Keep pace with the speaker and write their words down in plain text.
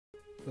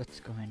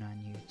What's going on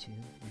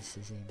YouTube? This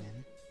is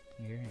Amen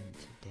here, and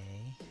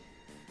today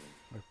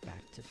we're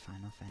back to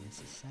Final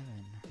Fantasy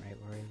VII, right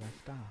where we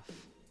left off.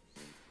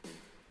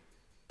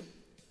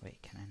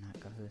 Wait, can I not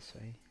go this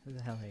way? Who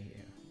the hell are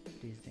you? Who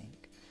do you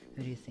think?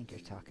 Who do you think you're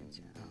talking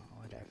to?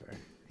 Oh, whatever.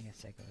 I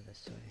guess I go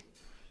this way.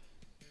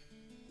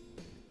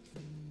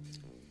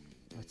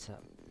 What's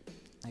up?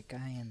 That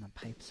guy in the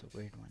pipe's a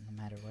weird one. No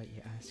matter what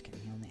you ask him,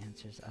 he only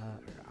answers or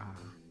ah.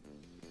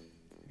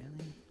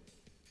 Really?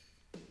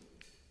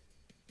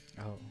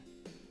 Oh.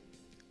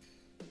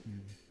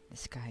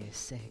 This guy is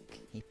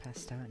sick. He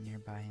passed out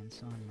nearby and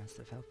someone must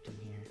have helped him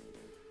here.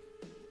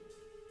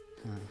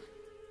 Huh.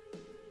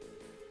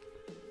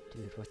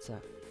 Dude, what's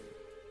up?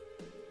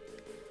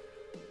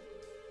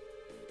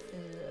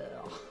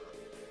 Ugh.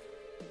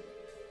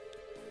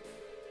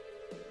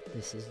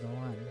 This is the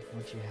one.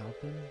 Won't you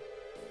help him?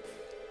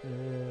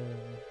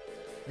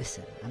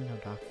 Listen, I'm no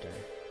doctor.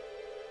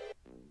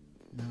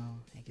 No,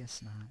 I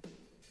guess not.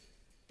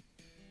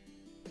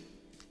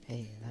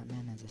 Hey, that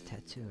man has a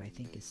tattoo. I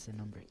think it's the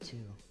number 2.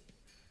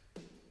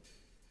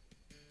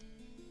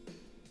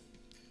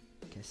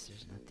 Guess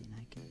there's nothing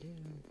I can do.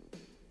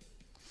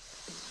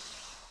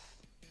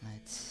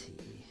 Let's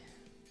see.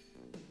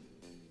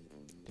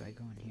 Do I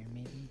go in here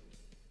maybe?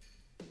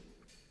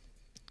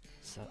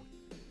 So,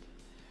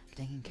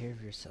 taking care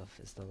of yourself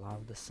is the law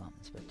of the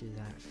slums, but to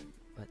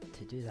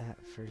do that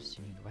first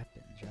you need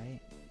weapons,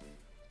 right?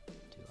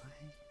 Do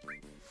I?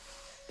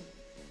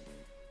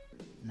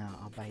 No,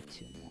 I'll buy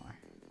 2 more.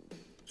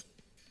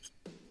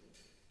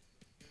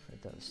 For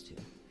those 2.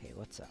 Hey,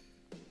 what's up?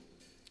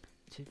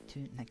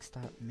 Toot, next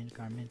stop,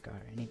 Midgar.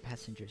 Any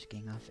passengers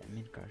getting off at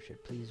Midgar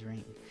should please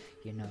ring.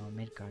 You know,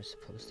 Midgar's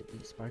supposed to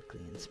be sparkly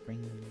and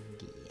springy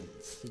and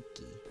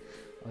sleeky.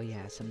 Oh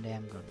yeah, someday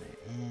I'm going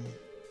there.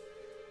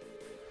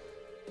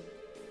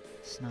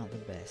 It's not the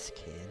best,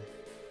 kid.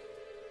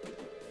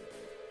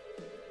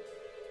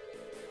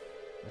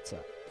 What's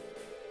up?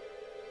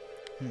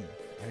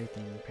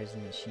 Everything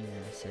President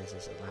Sheena says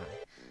is a lie.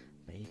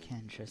 But you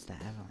can't trust the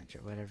Avalanche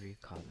or whatever you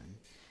call them.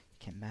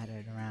 You can batter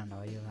it around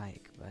all you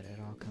like, but it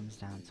all comes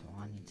down to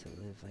wanting to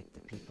live like the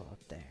people up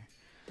there.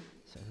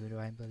 So who do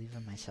I believe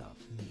in myself?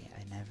 Me.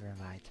 I never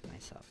lie to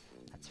myself.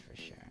 That's for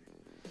sure.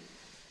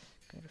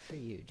 Good for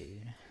you,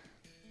 dude.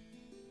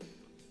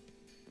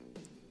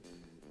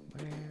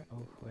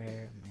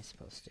 Where am I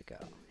supposed to go?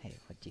 Hey,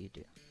 what do you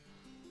do?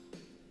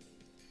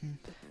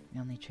 We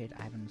only trade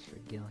items for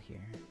Gil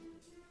here.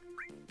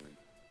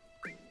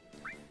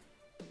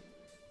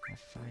 I have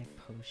 5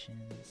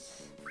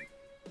 potions.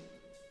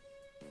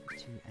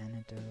 2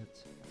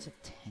 antidotes. What's a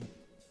 10?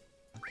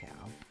 Okay,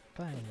 I'll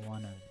buy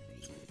one of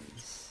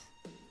these.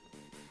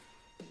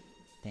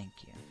 Thank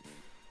you.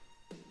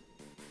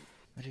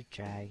 What a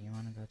drag. You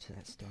want to go to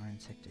that store in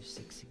Sector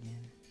 6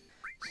 again?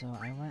 So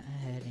I went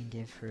ahead and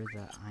gave her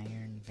the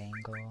iron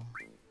bangle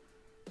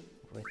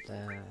with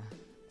the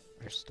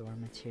restore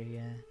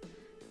materia,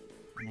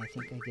 and I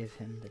think I give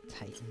him the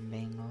titan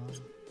bangle.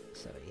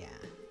 So yeah,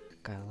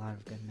 got a lot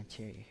of good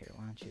materia here.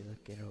 Why don't you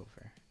look it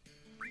over?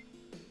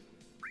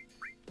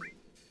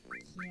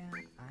 Yeah,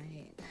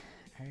 I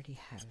already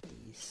have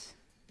these.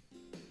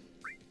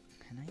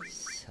 Can I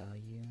sell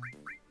you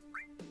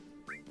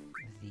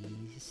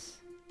these?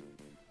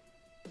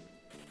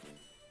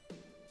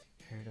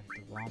 Heard of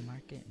the wall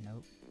market?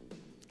 Nope.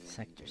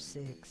 Sector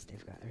 6,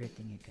 they've got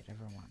everything you could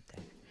ever want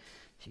there.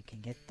 If you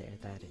can get there,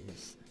 that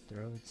is. The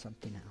road's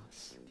something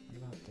else. What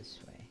about this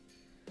way?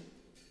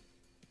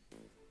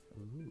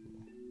 Ooh.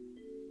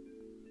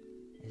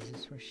 Is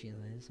this where she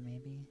lives,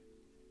 maybe?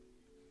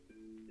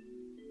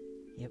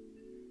 Yep.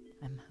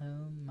 I'm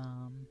home,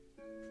 Mom.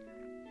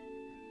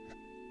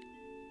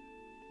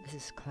 This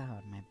is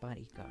Cloud, my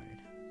bodyguard.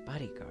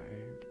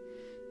 Bodyguard?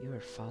 You were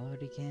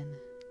followed again?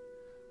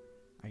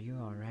 Are you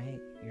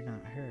alright? You're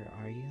not hurt,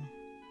 are you?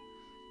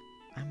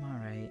 I'm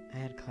alright. I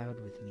had Cloud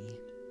with me.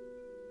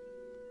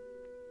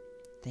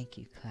 Thank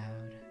you,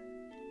 Cloud.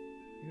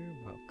 You're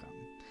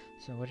welcome.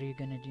 So what are you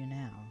gonna do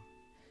now?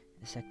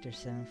 Is Sector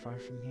 7 far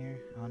from here?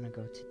 I wanna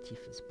go to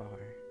Tifa's bar.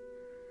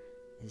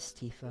 Is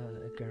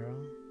Tifa a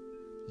girl?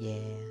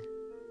 Yeah.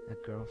 A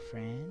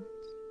girlfriend?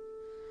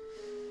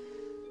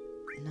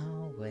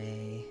 No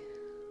way.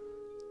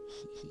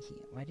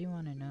 Why do you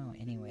wanna know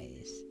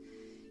anyways?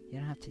 You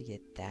don't have to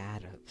get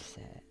that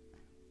upset.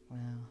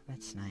 Well,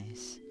 that's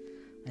nice.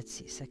 Let's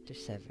see, Sector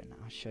 7,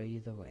 I'll show you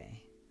the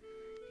way.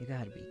 You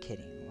gotta be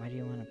kidding. Why do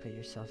you want to put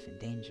yourself in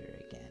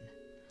danger again?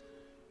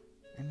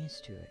 I'm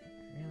used to it.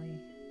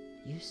 Really?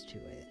 Used to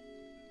it?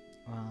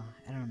 Well,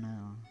 I don't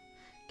know.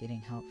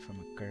 Getting help from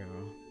a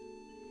girl.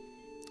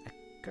 A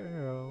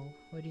girl?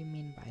 What do you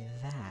mean by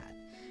that?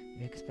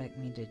 You expect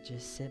me to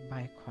just sit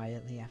by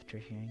quietly after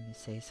hearing you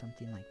say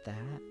something like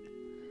that?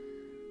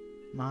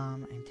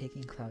 Mom, I'm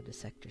taking Cloud to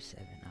Sector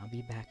 7. I'll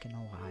be back in a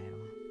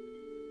while.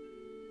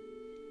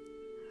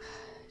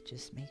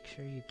 Just make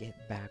sure you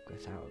get back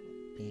without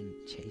being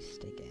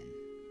chased again.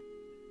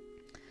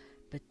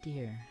 But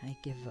dear, I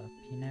give up.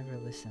 You never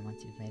listen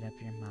once you've made up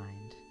your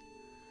mind.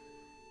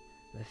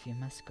 But if you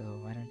must go,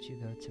 why don't you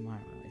go tomorrow?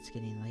 It's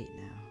getting late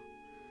now.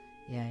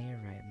 Yeah, you're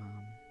right,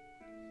 Mom.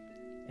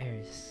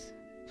 Eris,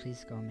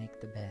 please go make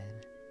the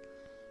bed.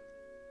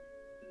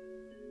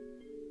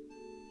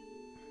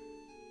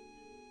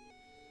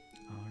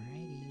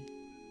 Alrighty.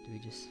 Do we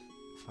just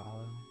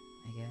follow,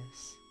 I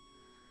guess?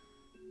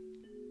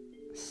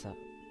 Sup.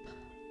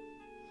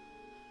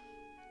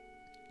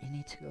 You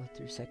need to go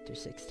through Sector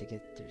 6 to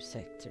get through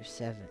Sector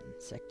 7.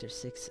 Sector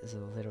 6 is a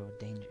little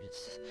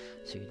dangerous,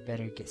 so you'd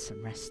better get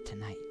some rest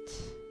tonight.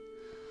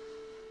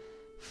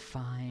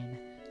 Fine.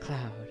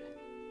 Cloud.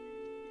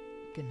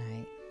 Good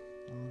night.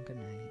 Oh, good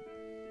night.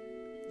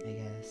 I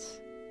guess.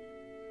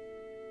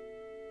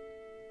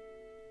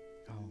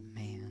 Oh,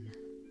 man.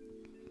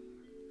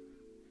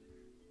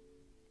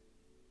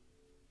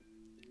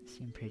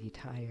 Seem pretty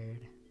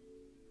tired.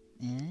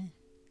 Eh?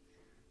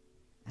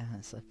 I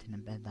haven't slept in a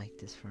bed like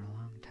this for a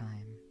long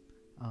time.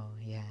 Oh,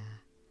 yeah.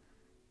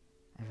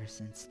 Ever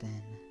since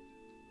then.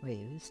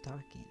 Wait, who's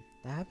talking?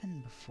 That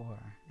happened before.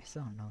 I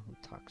still don't know who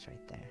talks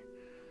right there.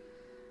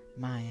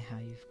 My, how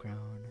you've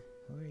grown.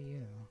 Who are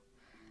you?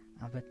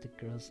 I'll bet the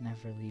girls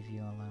never leave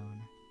you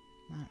alone.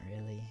 Not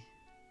really.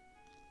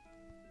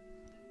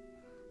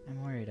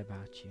 I'm worried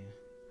about you.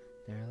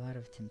 There are a lot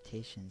of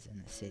temptations in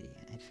the city.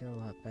 I'd feel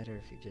a lot better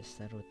if you just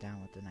settled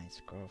down with a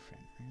nice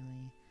girlfriend.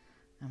 Really?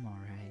 I'm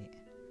alright.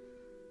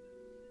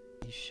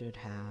 You should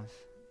have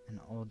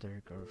an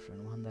older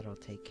girlfriend, one that'll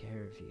take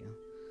care of you.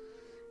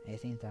 I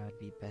think that would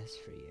be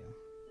best for you.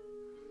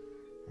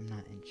 I'm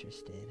not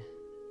interested.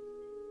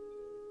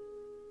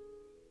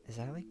 Is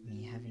that like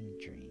me having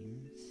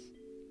dreams?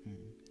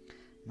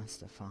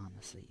 Must have fallen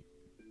asleep.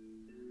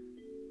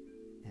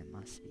 It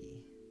must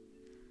be.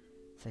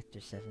 Sector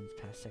 7's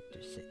past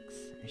Sector 6.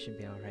 I should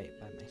be alright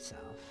by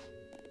myself.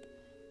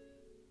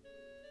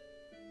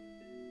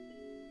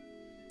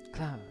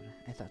 Cloud,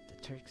 I thought the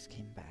Turks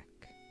came back.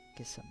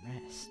 Get some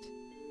rest.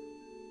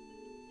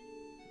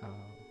 Oh.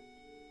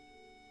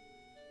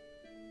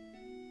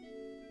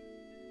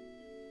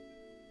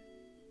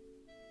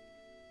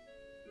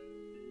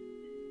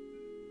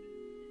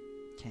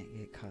 Can't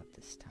get caught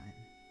this time.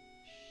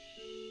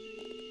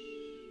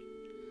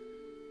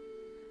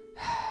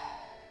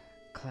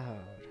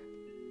 Cloud.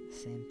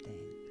 Same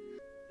thing.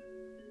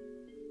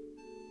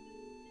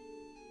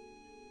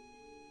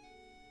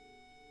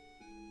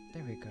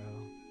 There we go.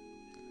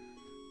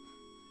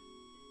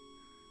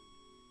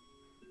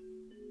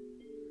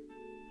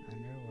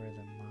 Wonder where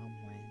the mom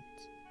went.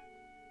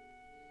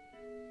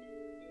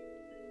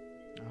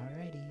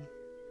 Alrighty.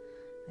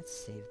 Let's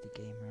save the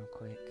game real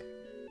quick.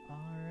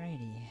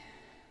 Alrighty.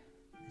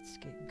 Let's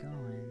get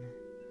going.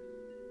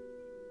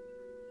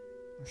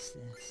 What's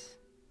this?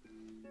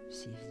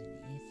 Receives an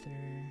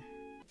ether.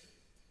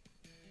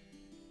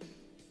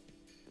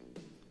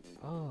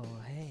 Oh,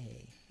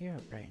 hey. You're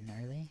up bright and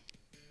early.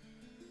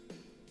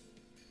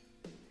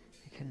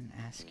 I couldn't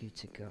ask you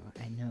to go.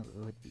 I knew it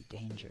would be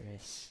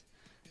dangerous.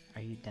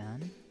 Are you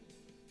done?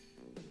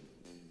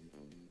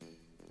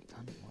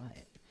 Done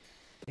what?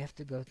 We have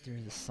to go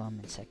through the slum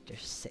in Sector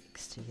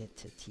 6 to get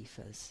to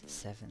Tifa's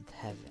 7th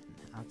heaven.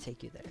 I'll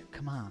take you there.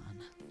 Come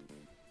on.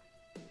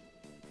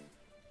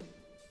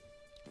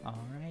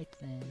 Alright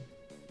then.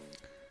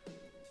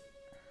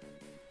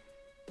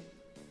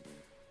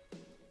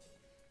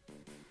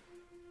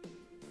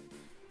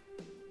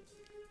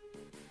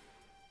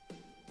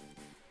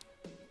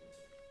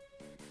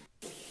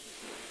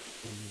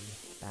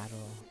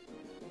 Battle.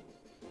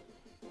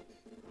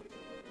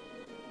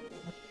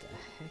 What the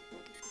heck?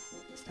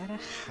 Is that a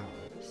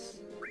house?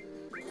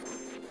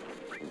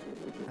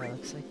 That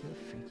looks like a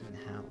freaking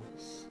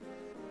house.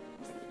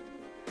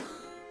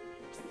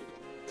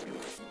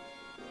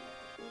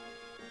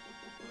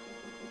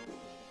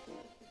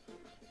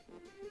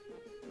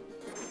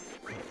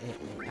 It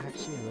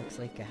actually looks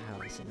like a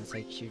house, and it's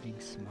like shooting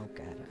smoke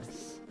at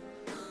us.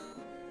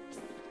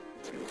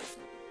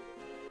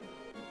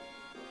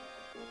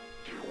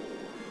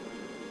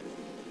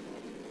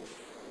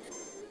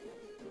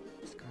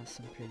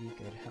 Some pretty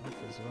good health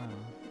as well,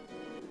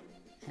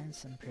 and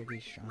some pretty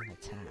strong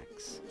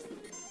attacks.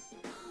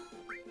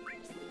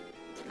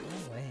 Go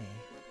away.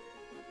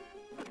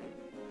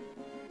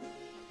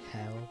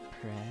 Hell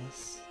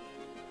press.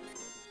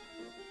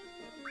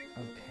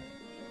 Okay.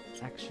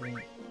 Actually,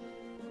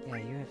 yeah,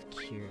 you have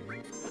cure.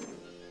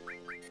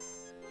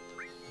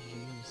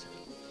 Use.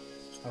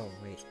 Oh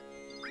wait.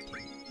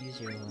 Okay.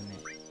 Use your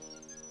limit.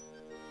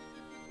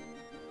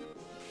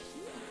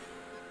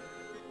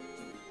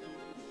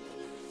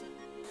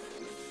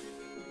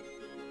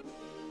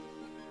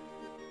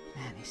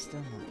 Man, he's still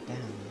not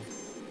down.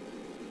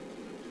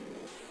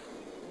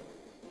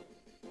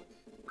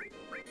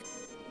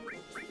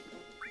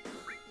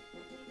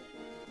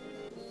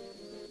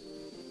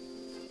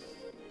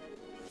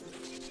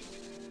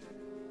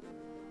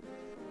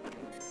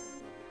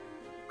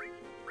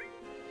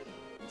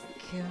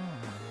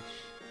 Gosh,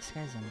 this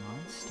guy's a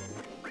monster.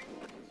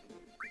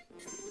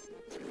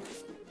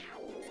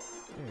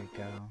 There we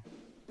go.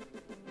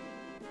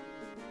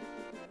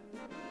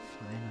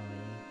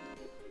 Finally.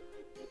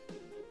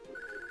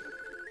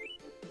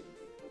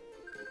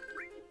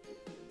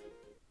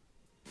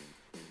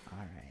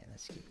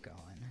 let's keep going.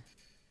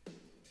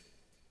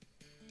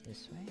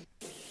 This way?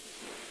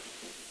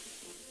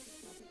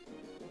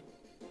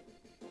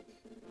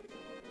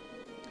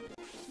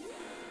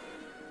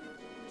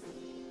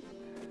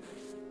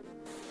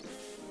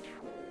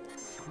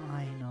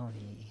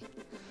 Finally!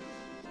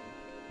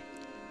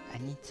 I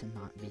need to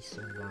not be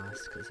so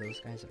lost, because those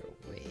guys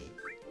are way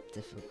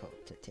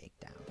difficult to take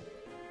down.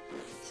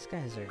 These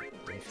guys are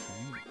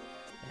different.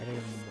 Better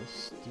than those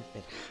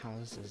stupid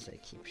houses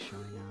that keep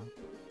showing up.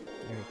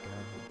 There we go.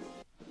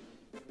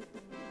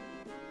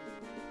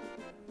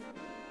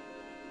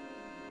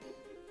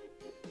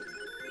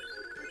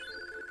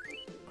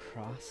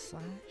 Cross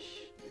slash?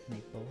 And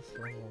they both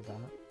leveled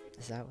up?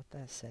 Is that what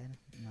that said?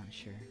 I'm not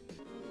sure.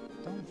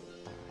 Don't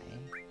die.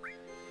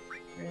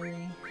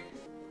 Really?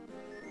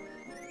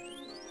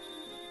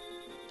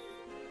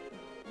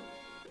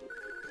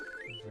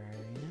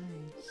 Very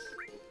nice.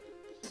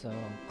 So,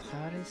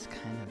 Cloud is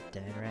kind of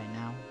dead right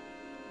now.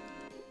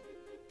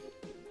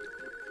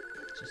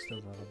 Just a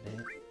little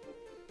bit.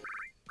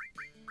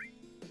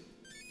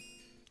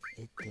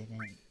 It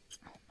didn't...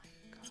 Oh my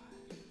god.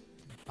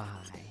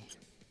 Bye.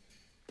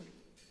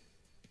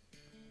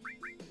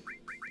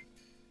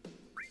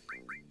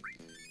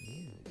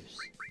 Use.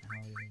 Now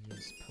we will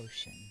use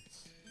potions.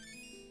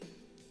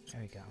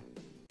 There we go.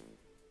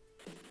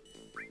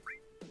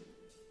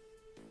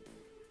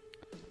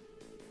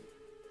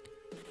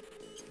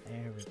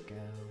 There we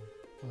go.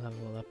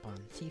 Level up on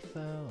Tifa,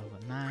 level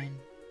 9.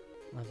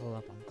 Level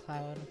up on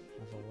Cloud,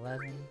 level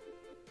 11.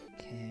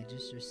 Okay, I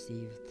just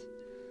received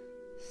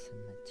some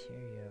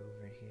materia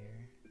over here.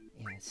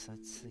 Yes,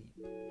 let's sleep.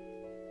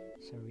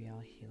 So are we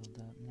all healed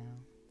up now?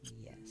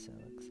 Yes, it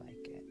looks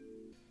like it.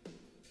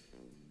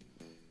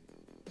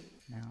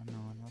 Now no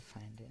one will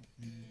find it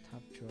in the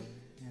top drawer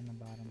and the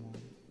bottom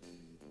one.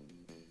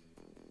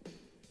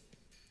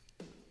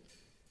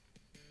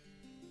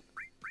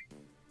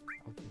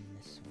 Open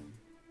this one.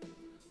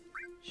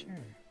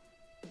 Sure.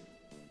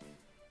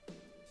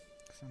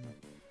 Cause I'm a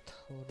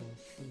total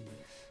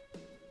thief.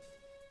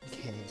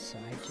 Okay, so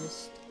I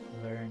just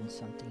learned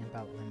something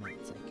about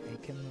limits. Like,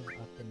 I can move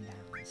up and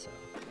down, so...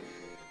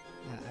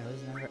 I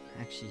was never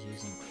actually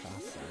using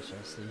cross slash, I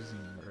was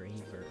using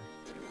Reaver.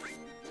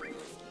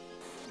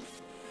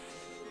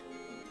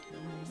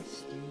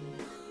 Nice,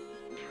 dude.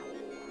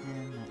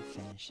 And that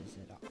finishes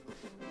it off.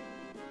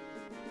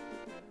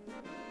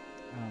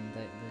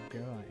 The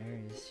girl in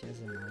Aries, she has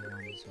another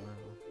one as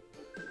well.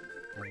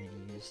 I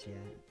haven't used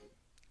yet.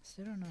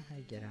 Still don't know how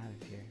to get out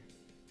of here.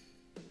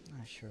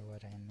 Not sure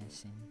what I'm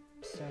missing.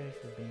 Sorry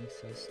for being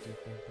so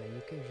stupid, but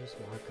you could just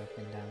walk up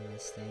and down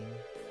this thing.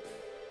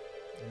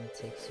 And it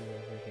takes you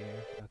over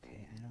here.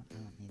 Okay, I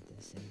don't need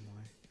this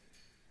anymore.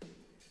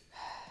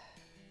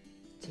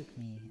 It took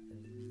me a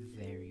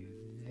very,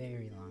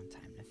 very long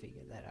time to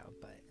figure that out,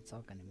 but it's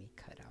all gonna be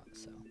cut out,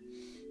 so.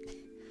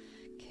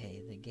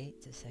 Okay, the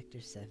gate to Sector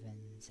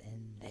 7's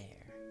in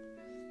there.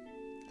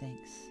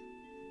 Thanks.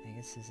 I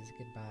guess this is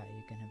goodbye.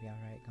 You gonna be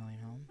alright going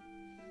home?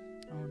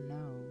 Oh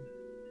no.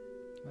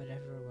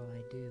 Whatever will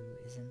I do?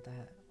 Isn't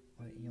that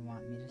what you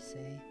want me to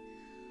say?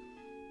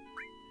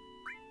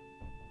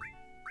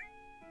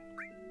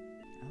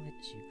 I'll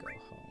let you go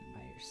home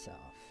by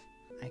yourself.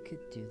 I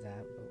could do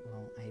that, but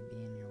won't I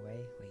be in your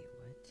way? Wait,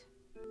 what?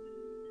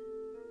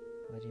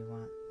 What do you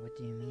want? What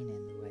do you mean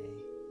in the way?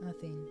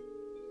 Nothing.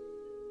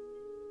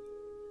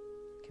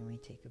 Can we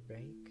take a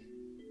break?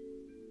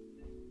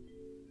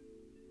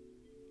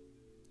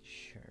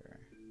 Sure.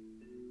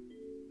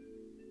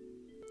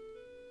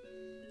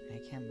 I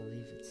can't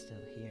believe it's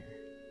still here.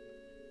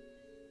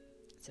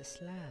 It's a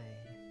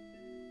slide.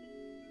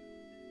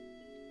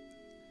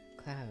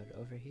 Cloud,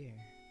 over here.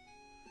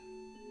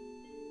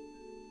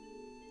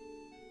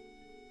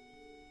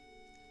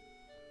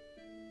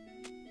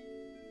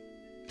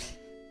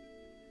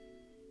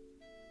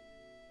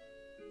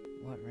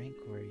 What rank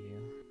were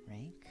you?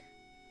 Rank?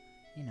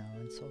 You know,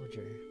 in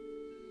soldier.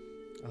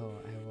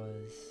 Oh, I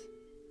was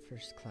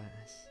first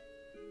class.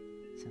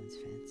 Sounds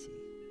fancy.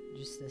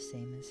 Just the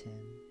same as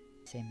him.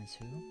 Same as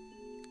who?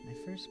 My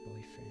first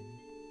boyfriend.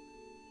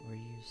 Were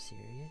you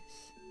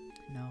serious?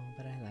 No,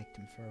 but I liked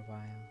him for a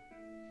while.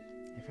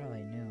 I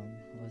probably knew him.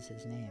 What was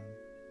his name?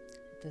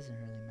 It doesn't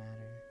really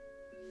matter.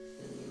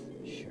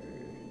 Sure.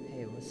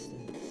 Hey, what's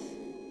this?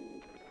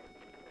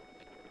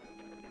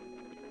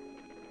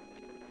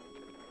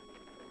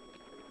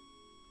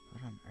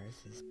 What on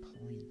earth is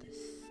pulling this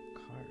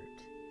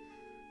cart?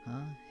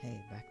 Huh? Hey,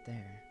 back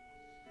there.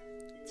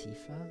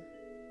 Tifa?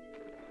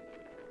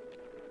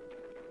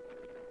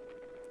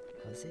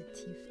 Was it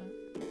Tifa?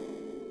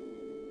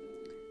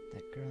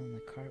 That girl in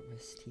the cart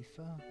was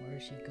Tifa? Where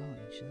is she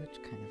going? She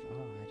looked kind of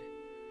odd.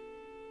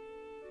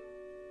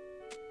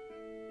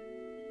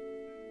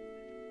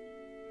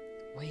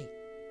 Wait.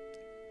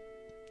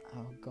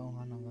 I'll go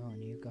on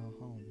alone. You go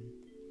home.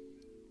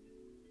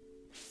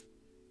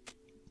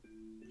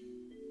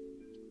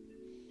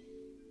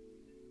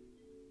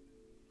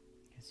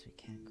 Guess we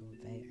can't go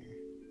there.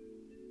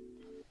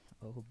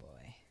 Oh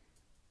boy.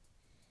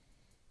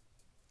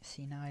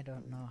 See, now I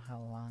don't know how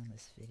long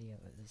this video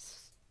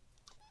is.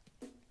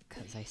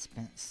 Because I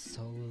spent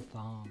so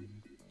long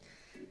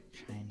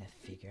trying to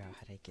figure out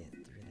how to get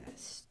through that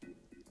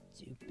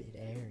stupid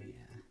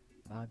area.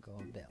 I'll go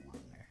a bit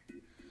longer.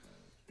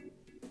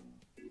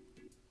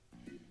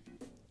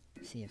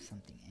 See if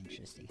something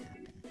interesting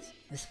happens.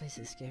 This place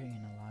is scary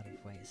in a lot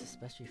of ways,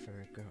 especially for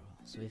a girl,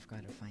 so we've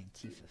got to find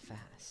Tifa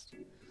fast.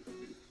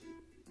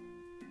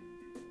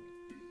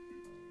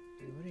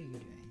 Dude, what are you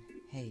doing?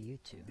 Hey, you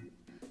two.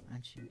 Why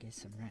don't you get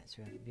some rest?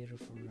 We have a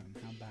beautiful room.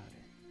 How about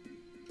it?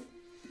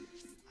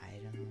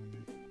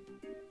 Item.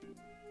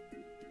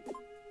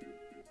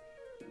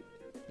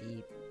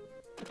 Beep.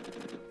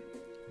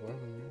 Whoa.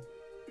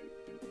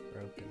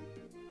 Broken.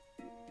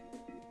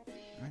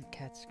 Aren't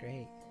cats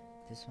great?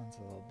 This one's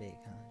a little big,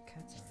 huh?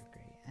 Cats are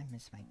great. I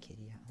miss my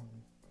kitty at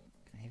home.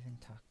 Can I even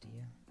talk to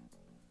you?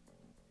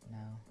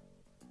 No.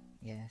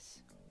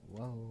 Yes.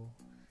 Whoa.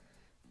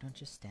 Don't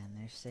just stand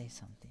there. Say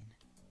something.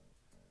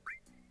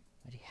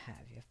 What do you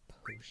have? You have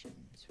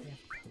potions. We have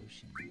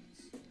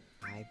potions.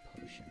 Eye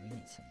potion. We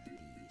need some of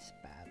these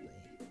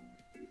badly.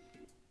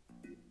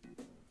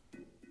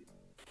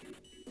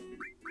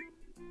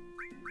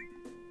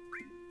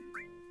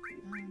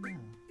 Oh no.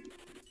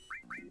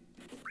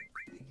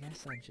 I guess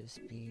I'll just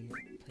play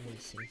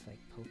it safe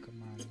like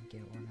Pokemon and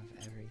get one of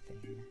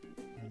everything.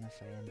 Even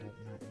if I end up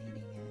not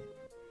needing it.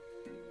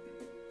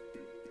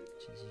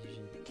 Which is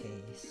usually the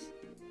case.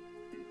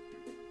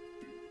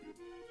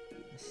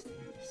 What's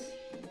this?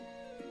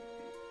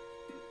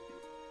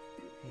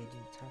 Hey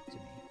dude, talk to me.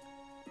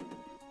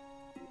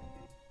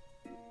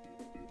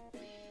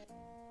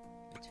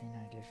 Between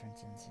our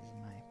differences is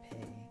my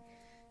pay.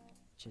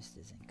 Just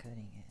isn't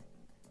cutting it.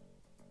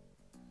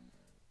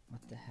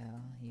 What the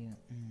hell? You,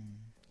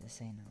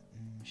 this ain't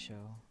no show.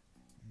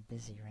 I'm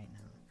busy right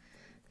now.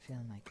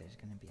 Feeling like there's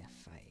gonna be a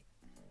fight.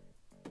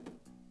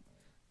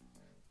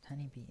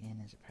 Honeybee Inn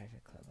is a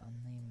private club.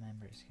 Only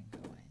members can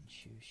go in.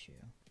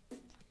 Shoo.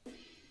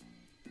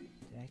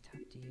 Did I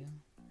talk to you?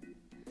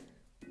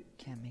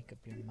 Can't make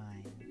up your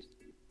mind.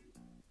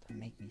 Don't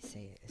make me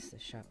say it. It's the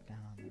shop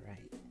down on the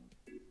right.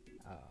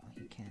 Oh,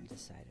 you can't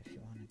decide if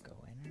you want to go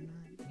in or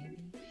not,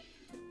 maybe?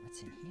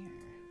 What's in here?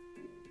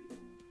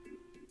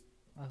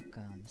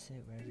 Welcome.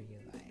 Sit wherever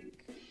you like.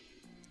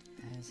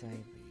 As I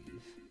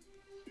leave.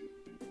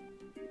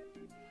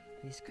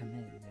 Please come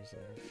in. There's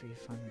a free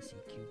pharmacy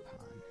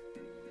coupon.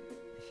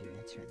 If you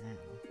enter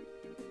now.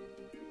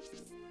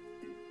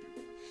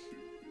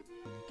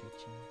 In the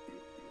kitchen.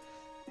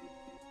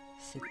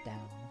 Sit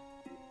down.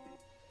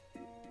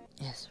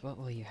 Yes, what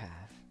will you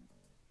have?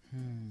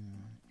 Ooh,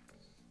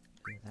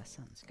 that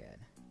sounds good.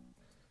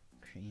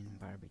 Korean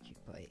barbecue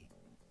plate.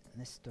 In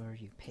this store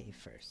you pay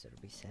first. It'll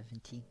be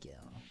 70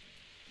 gil.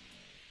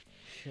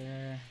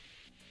 Sure.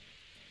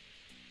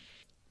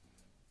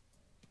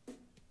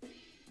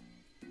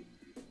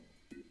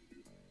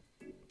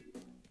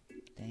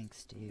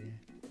 Thanks, dude.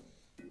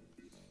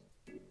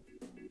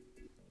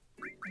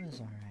 It was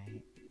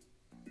alright.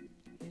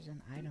 Here's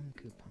an item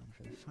coupon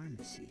for the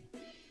pharmacy.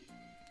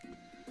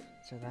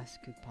 It's our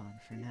last coupon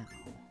for now.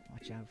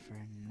 Watch out for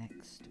our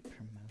next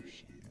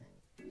promotion.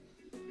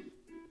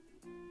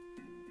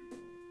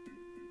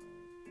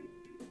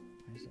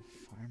 Where's the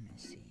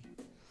pharmacy?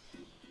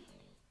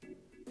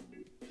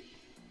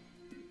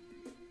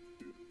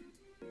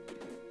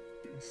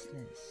 What's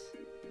this?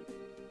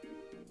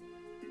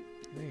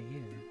 Where are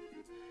you?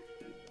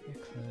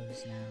 You're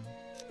closed now.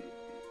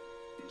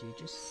 Do you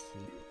just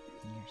sleep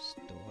in your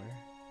store?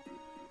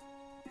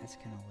 That's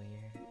kinda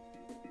weird.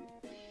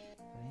 But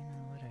you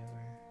know,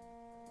 whatever.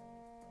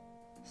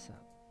 What's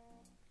up?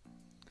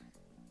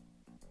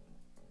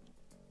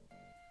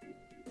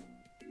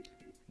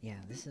 Yeah,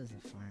 this is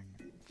a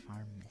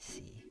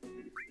pharmacy.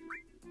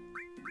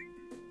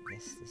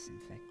 Guess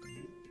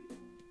disinfectant.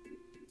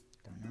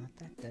 Don't know what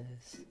that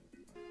does.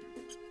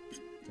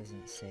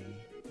 Doesn't say.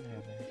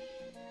 Whatever.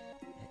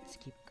 Let's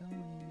keep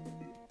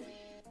going.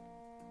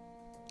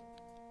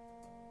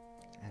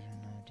 I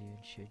don't know,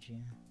 dude. Should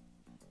you?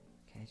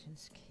 Okay, I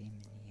just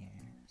came in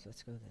here. So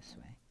let's go this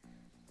way.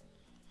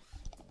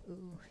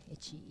 Ooh,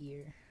 itchy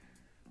ear.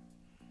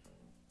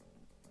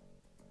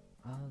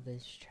 All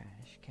this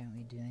trash. Can't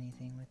we do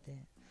anything with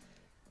it?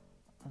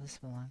 All this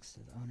belongs to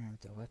the owner of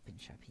the weapon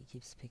shop. He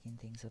keeps picking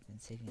things up and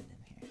saving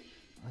them here.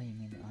 Oh, you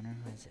mean the owner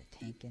who has a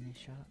tank in his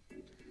shop?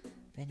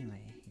 But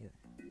anyway,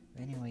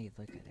 any way you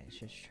look at it, it's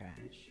just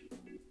trash.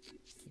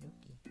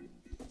 Okey-dokey.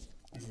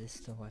 Is this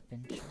the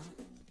weapon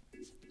shop?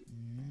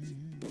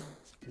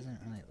 Doesn't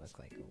really look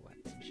like a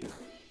weapon shop.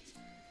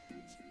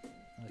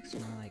 It looks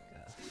more like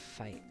a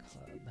fight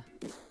club.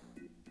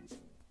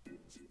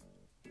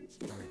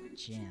 Or a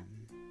gym.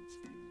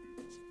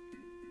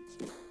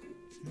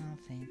 No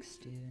thanks,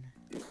 dude.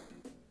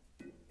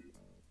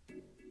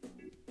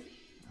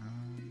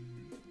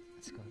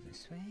 Let's go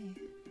this way.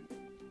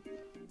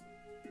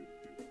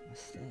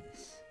 What's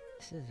this?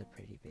 This is a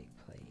pretty big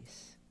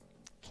place.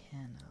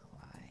 Cannot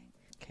lie.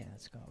 Okay,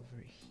 let's go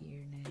over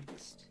here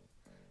next.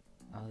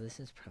 Oh, this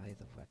is probably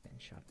the weapon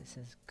shop. It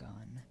says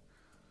gun.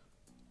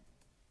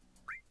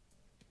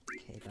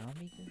 Okay, Okay, that'll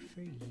be good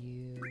for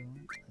you.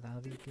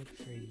 That'll be good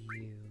for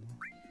you.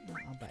 Oh,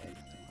 I'll buy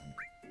another one.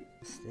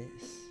 What's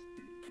this?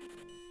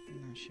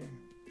 I'm not sure.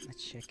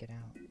 Let's check it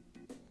out.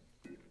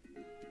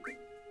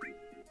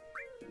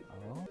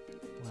 Oh,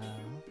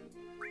 well.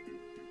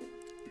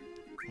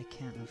 I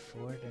can't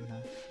afford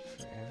enough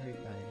for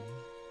everybody.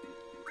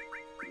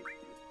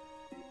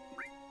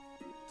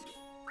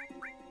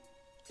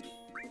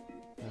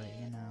 But,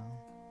 you know,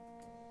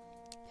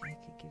 I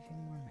could give you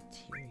more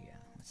materia.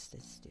 What's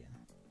this do? I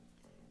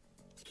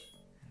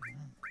don't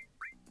know.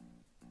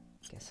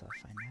 Guess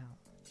I'll find out.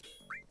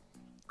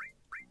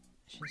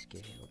 Let's just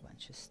give you a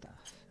bunch of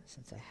stuff,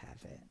 since I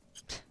have it.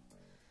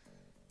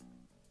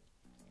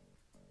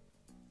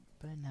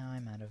 But now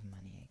I'm out of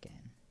money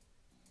again.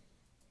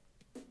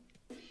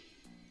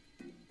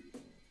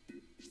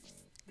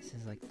 This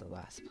is like the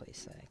last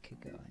place that I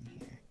could go in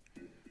here.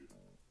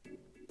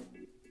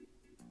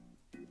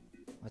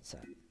 What's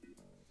up?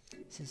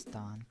 This is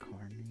Don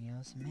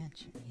Corneo's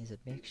mansion. He's a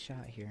big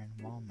shot here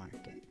in Wall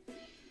Market.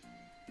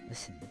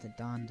 Listen, the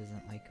Don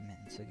doesn't like men,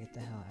 so get the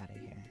hell out of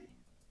here.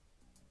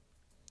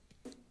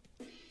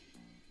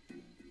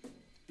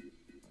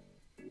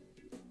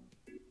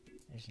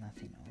 There's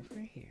nothing over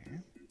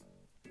here.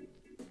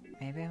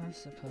 Maybe I was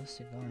supposed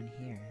to go in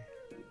here.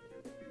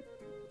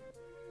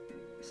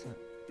 So,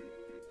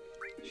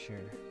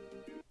 sure.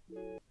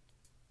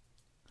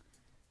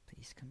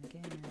 Please come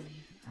again.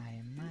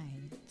 I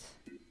might.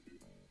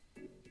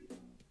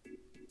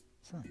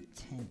 It's only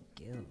 10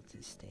 gil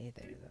to stay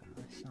there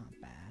though. It's not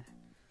bad.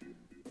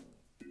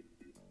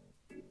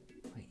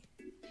 Wait.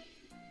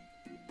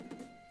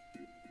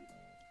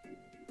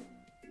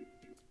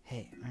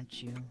 Hey,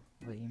 aren't you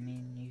what you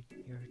mean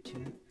you're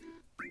too?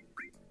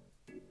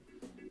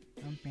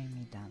 Don't bring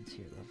me down to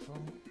your level.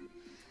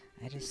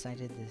 I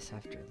decided this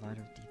after a lot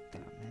of deep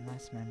thought. My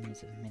last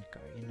memories of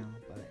Midgar, you know,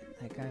 but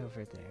that guy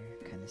over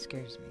there kinda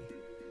scares me.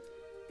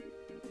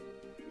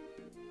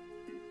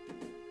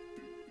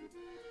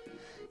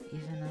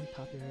 Even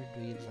unpopular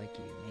dweebs like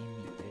you may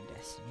meet their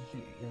destiny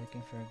here. You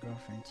looking for a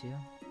girlfriend too?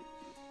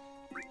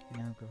 You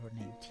know a girl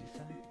named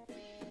Tifa?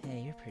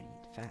 Hey, you're pretty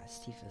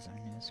fast. Tifa's our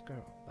newest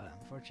girl, but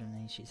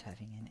unfortunately she's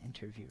having an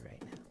interview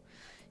right now.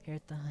 Here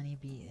at the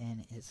Honeybee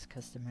Inn, it's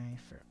customary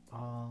for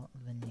all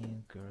the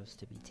new girls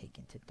to be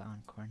taken to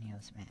Don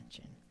Corneo's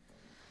mansion.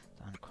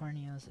 Don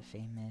Corneo's a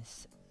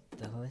famous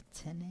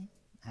dilettante?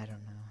 I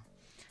don't know.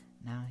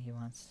 Now he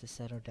wants to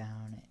settle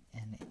down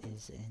and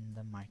is in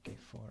the market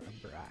for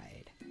a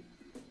bride.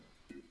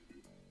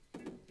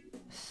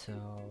 So,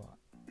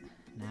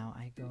 now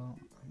I go,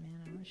 oh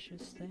man, I was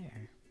just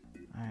there.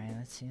 Alright,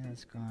 let's see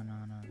what's going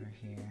on over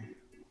here.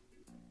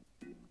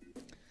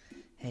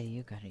 Hey,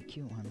 you got a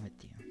cute one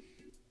with you.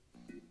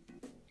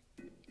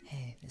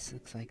 Hey, this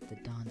looks like the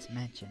Don's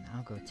mansion.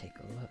 I'll go take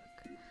a look.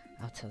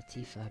 I'll tell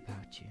Tifa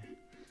about you.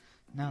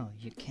 No,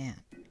 you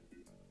can't.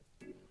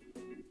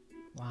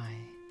 Why?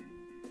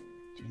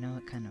 Do you know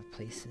what kind of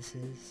place this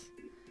is?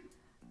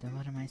 Then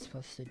what am I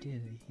supposed to do?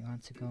 You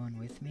want to go in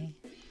with me?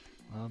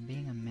 Well,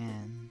 being a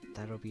man,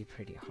 that'll be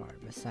pretty hard.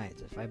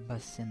 Besides, if I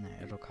bust in there,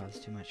 it'll cause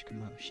too much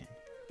commotion.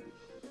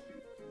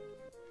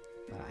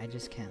 But I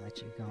just can't let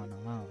you go in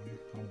alone.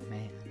 Oh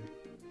man.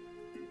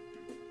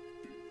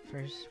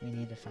 First, we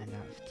need to find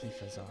out if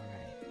Tifa's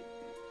alright.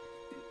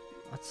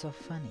 What's so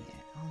funny?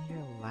 Oh,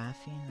 you're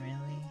laughing,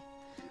 really?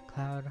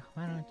 Cloud,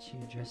 why don't you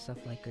dress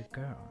up like a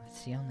girl?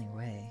 It's the only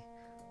way.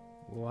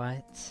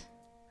 What?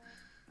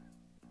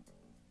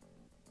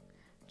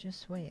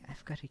 Just wait,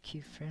 I've got a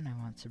cute friend I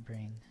want to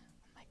bring.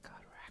 Oh my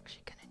god, we're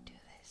actually gonna do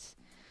this.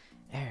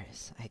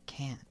 Eris, I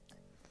can't.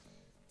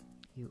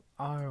 You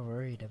are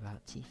worried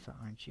about Tifa,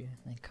 aren't you?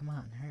 Then come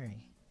on,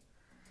 hurry.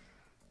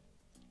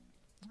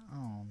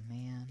 Oh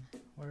man,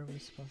 where are we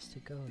supposed to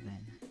go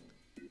then?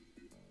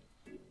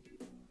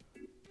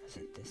 Is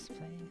it this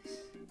place?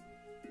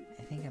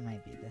 I think it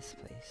might be this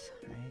place,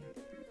 right?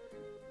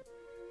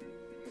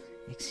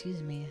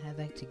 Excuse me, I'd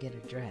like to get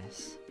a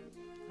dress.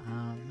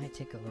 Might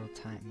take a little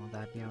time, will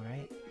that be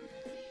alright?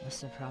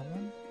 What's the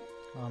problem?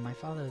 Well, my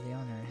father, the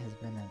owner, has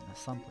been in a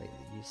slump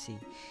lately, you see.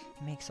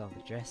 He makes all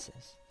the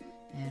dresses.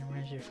 And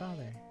where's your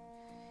father?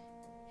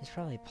 He's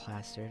probably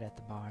plastered at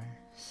the bar.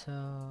 So,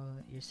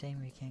 you're saying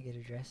we can't get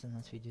a dress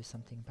unless we do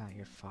something about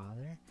your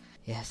father?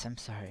 Yes, I'm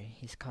sorry.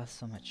 He's caused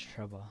so much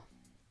trouble.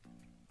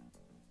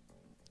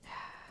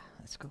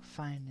 Let's go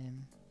find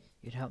him.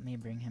 You'd help me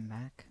bring him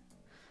back?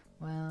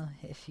 Well,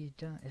 if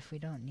we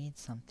don't need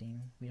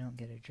something, we don't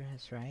get a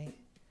dress, right?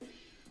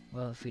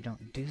 Well, if we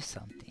don't do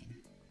something.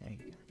 There you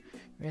go.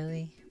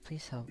 Really?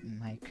 Please help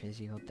my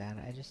crazy old dad.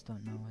 I just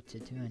don't know what to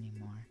do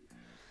anymore.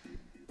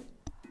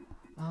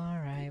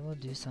 Alright, we'll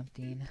do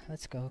something.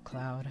 Let's go,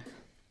 Cloud.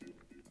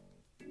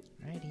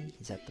 Righty,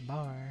 he's at the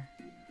bar.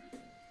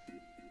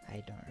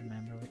 I don't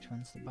remember which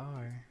one's the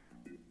bar.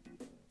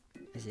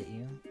 Is it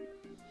you?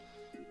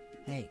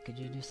 Hey, could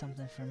you do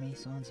something for me?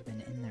 Someone's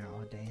been in there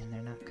all day and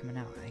they're not coming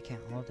out. I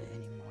can't hold it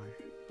anymore.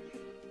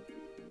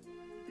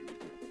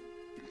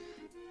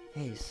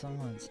 Hey,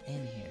 someone's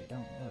in here.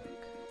 Don't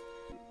look.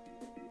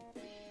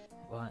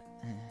 What?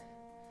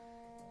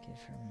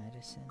 Give her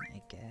medicine,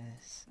 I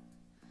guess.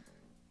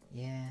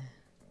 Yeah.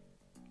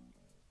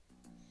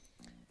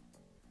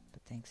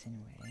 But thanks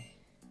anyway.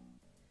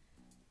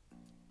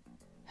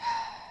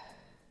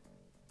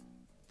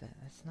 But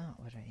that's not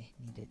what I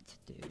needed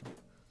to do.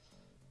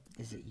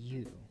 Is it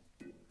you?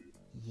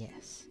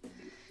 Yes.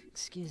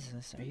 Excuse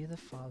us, are you the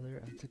father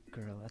of the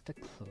girl at the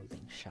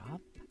clothing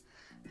shop?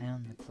 I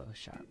own the clothes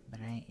shop, but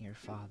I ain't your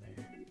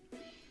father.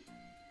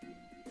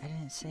 I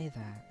didn't say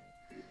that.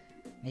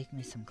 Make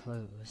me some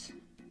clothes.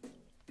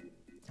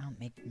 I don't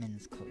make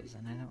men's clothes,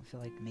 and I don't feel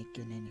like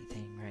making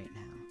anything right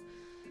now.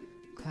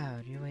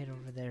 Cloud, you wait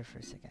over there for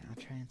a second. I'll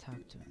try and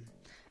talk to him.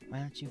 Why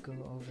don't you go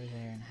over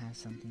there and have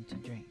something to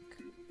drink?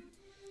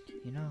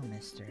 You know,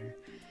 mister,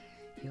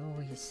 he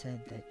always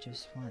said that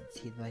just once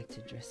he'd like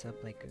to dress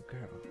up like a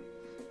girl.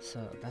 So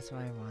that's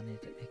why I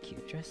wanted a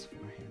cute dress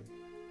for him.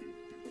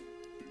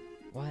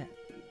 What?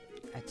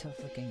 A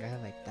tough looking guy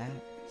like that?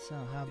 So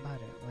how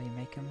about it? Will you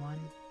make him one?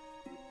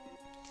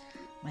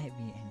 Might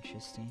be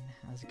interesting.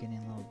 I was getting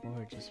a little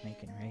bored just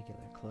making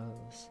regular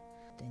clothes.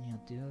 Then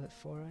you'll do it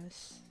for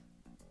us?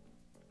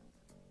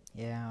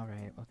 Yeah,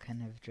 alright. What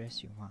kind of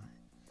dress you want?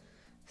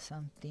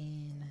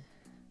 Something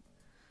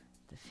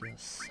that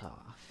feels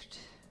soft.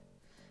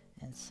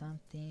 And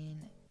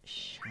something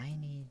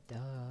shiny,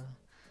 duh.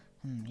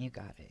 You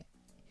got it.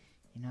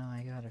 You know,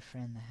 I got a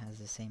friend that has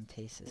the same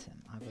taste as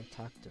him. I'll go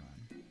talk to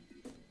him.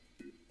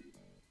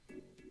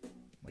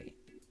 Wait,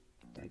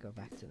 do I go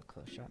back to the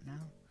clothes shop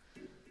now?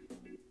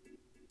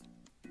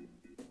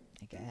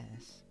 I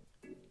guess.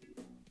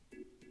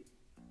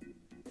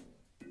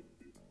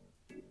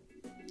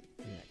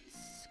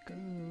 Let's go.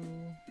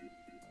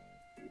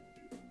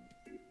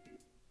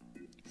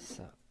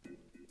 Sup?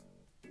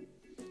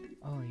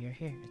 Oh, you're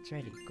here. It's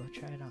ready. Go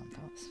try it on.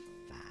 That was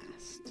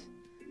fast.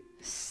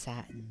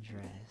 Satin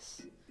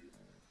dress.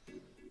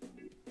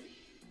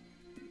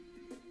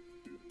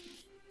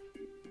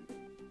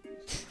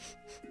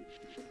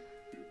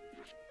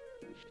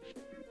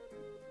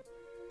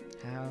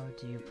 How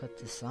do you put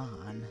this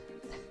on?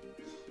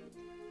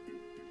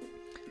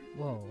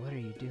 Whoa, what are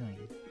you doing?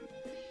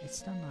 It's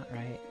still not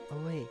right.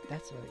 Oh wait,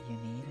 that's what you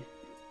need.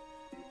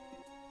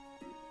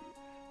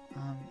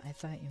 I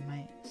thought you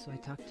might, so I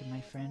talked to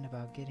my friend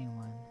about getting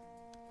one.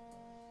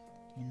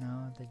 You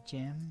know, the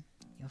gym?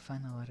 You'll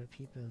find a lot of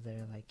people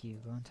there like you.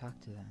 Go and talk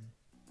to them.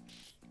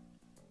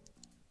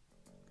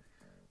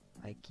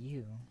 Like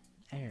you?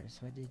 Ayers,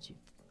 what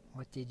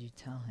did you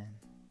tell him?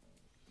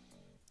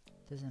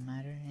 Doesn't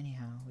matter,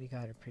 anyhow, we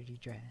got a pretty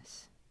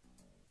dress.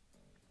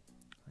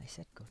 Well, I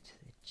said go to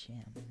the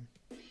gym.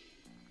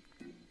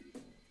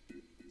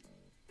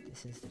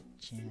 This is the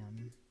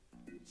gym.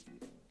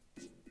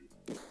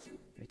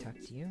 Do I talk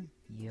to you?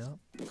 Yup.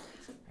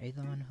 Are you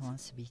the one who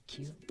wants to be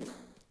cute?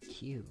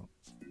 Cute.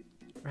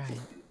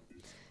 Right.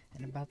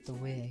 And about the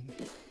wig.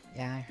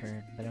 Yeah, I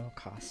heard, but it'll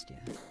cost you.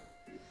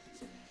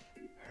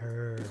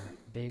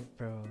 Big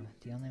bro.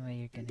 The only way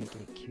you're gonna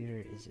get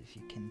cuter is if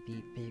you can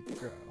beat big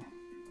bro.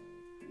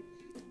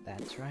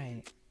 That's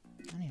right.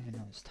 I don't even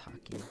know who's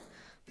talking.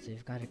 So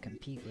you've got to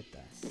compete with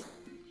us.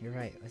 You're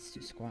right, let's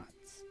do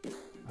squats.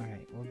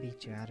 Alright, we'll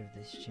beat you out of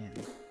this gym.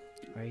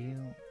 Are you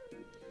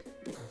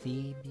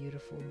the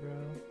beautiful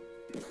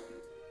bro?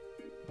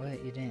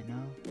 What, you didn't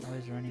know?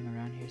 Always running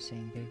around here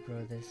saying big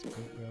bro this,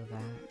 big bro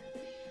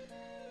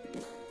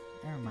that.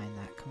 Never mind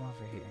that, come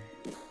over here.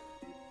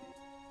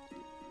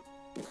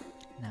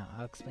 Now,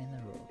 I'll explain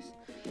the rules.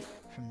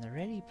 From the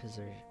ready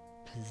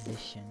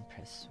position,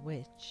 press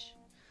switch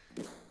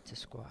to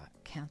squat.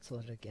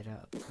 Cancel to get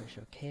up. Push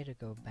OK to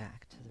go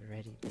back to the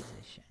ready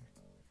position.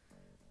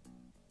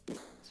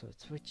 So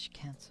it's switch,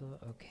 cancel,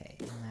 OK,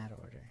 in that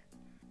order.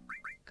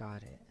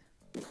 Got it.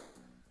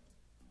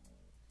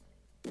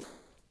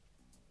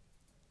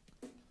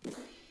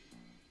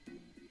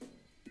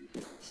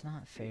 It's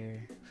not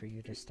fair for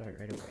you to start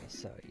right away,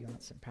 so you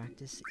want some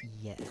practice?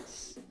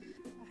 Yes.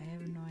 I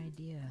have no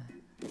idea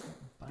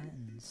what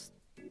buttons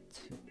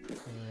to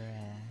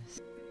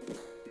press.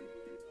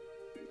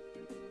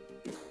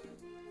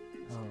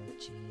 Oh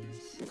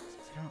jeez,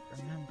 I don't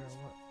remember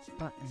what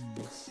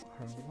buttons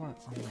or what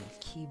on my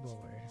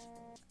keyboard.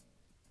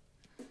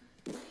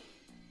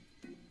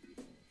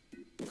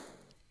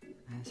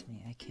 Ask me,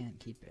 I can't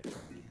keep it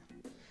from you.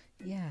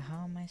 Yeah,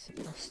 how am I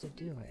supposed to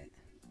do it?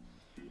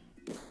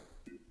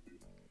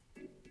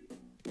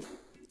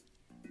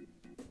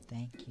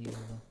 Thank you.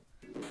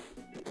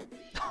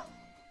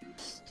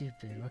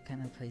 Stupid, what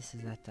kind of place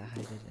is that to hide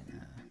it in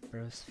a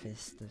bro's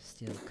fist of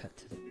steel cut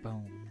to the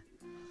bone?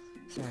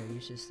 Sorry, you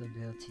should still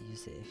be able to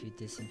use it if you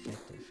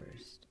disinfect it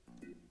first.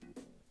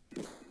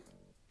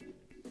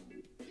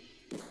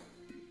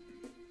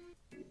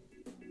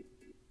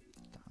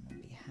 Don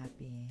will be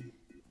happy.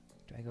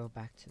 Do I go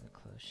back to the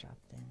clothes shop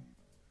then?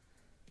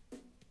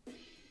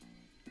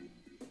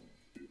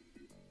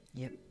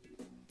 Yep.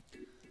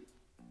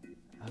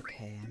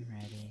 Okay, I'm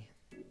ready.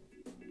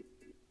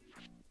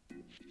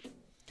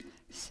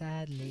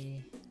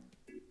 Sadly.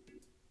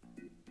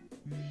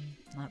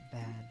 Not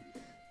bad.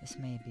 This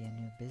may be a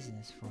new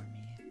business for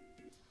me.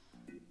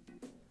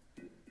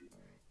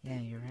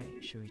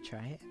 Should we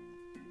try it?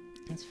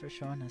 Thanks for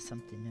showing us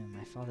something new.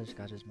 My father's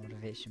got his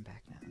motivation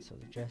back now, so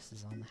the dress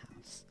is on the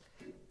house.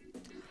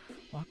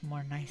 Walk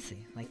more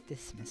nicely, like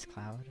this, Miss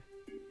Cloud.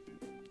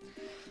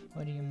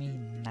 What do you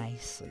mean,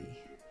 nicely?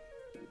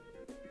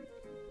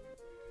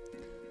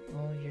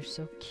 Oh, you're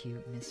so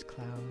cute, Miss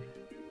Cloud.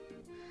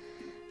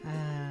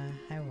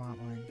 I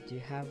want one. Do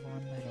you have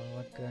one that'll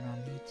look good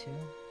on me, too?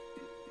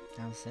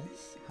 How's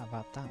this? How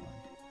about that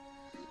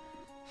one?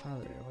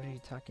 Father, what are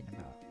you talking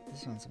about?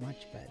 This one's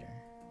much better.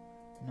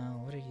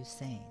 No, what are you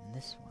saying?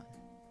 This one.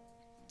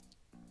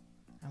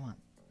 I want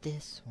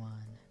this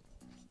one.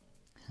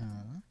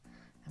 Huh?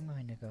 I'm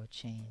going to go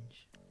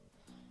change.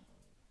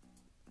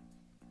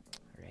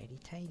 Righty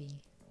tighty.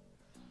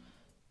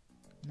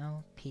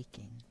 No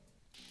peeking.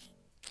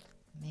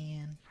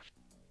 Man.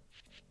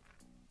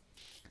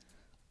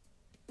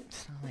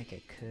 It's not like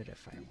I could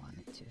if I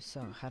wanted to.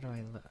 So, how do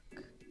I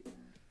look?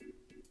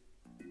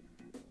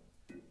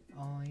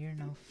 Oh, you're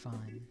no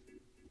fun.